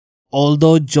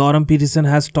Although Jordan Peterson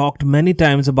has talked many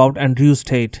times about Andrew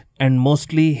Tate, and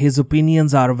mostly his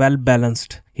opinions are well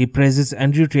balanced. He praises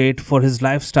Andrew Tate for his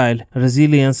lifestyle,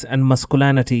 resilience and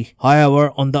masculinity.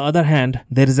 However, on the other hand,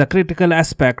 there is a critical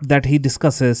aspect that he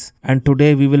discusses, and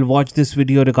today we will watch this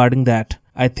video regarding that.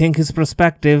 I think his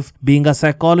perspective, being a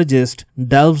psychologist,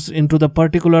 delves into the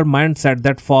particular mindset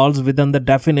that falls within the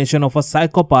definition of a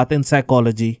psychopath in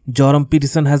psychology. Jordan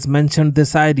Peterson has mentioned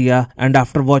this idea, and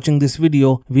after watching this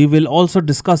video, we will also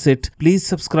discuss it. Please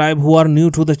subscribe who are new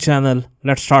to the channel.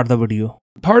 Let's start the video.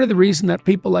 Part of the reason that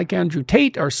people like Andrew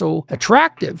Tate are so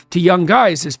attractive to young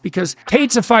guys is because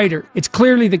Tate's a fighter. It's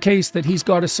clearly the case that he's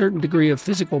got a certain degree of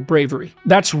physical bravery.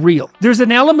 That's real. There's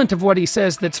an element of what he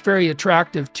says that's very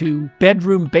attractive to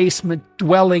bedroom basement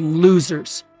dwelling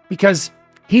losers, because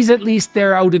he's at least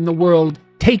there out in the world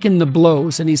taking the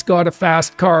blows, and he's got a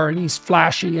fast car and he's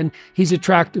flashy and he's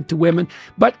attractive to women.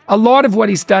 But a lot of what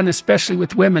he's done, especially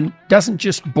with women, doesn't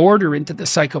just border into the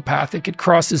psychopathic, it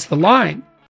crosses the line.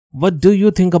 What do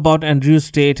you think about Andrew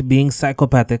Tate being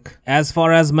psychopathic? As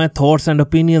far as my thoughts and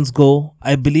opinions go,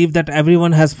 I believe that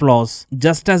everyone has flaws.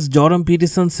 Just as Jordan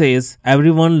Peterson says,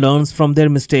 everyone learns from their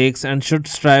mistakes and should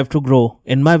strive to grow.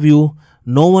 In my view,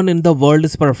 no one in the world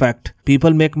is perfect.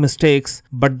 People make mistakes,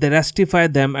 but they rectify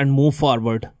them and move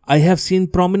forward. I have seen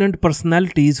prominent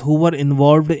personalities who were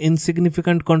involved in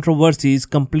significant controversies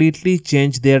completely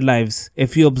change their lives.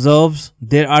 If you observe,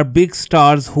 there are big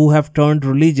stars who have turned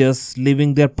religious,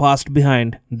 leaving their past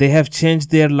behind. They have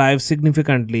changed their lives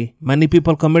significantly. Many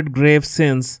people commit grave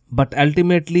sins, but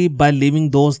ultimately by leaving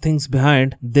those things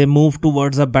behind, they move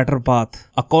towards a better path.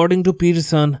 According to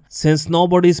Peterson, since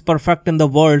nobody is perfect in the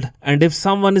world, and if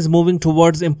someone is moving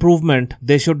towards improvement,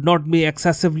 they should not be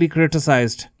excessively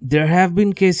criticized. There have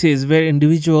been cases where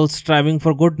individuals striving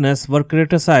for goodness were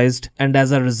criticized, and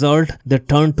as a result, they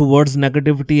turned towards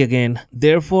negativity again.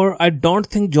 Therefore, I don't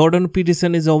think Jordan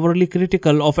Peterson is overly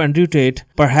critical of Andrew Tate.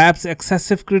 Perhaps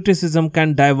excessive criticism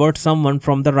can divert someone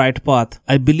from the right path.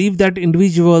 I believe that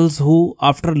individuals who,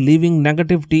 after leaving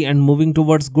negativity and moving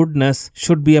towards goodness,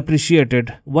 should be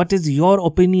appreciated. What is your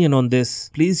opinion on this?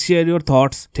 Please share your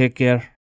thoughts. Take care.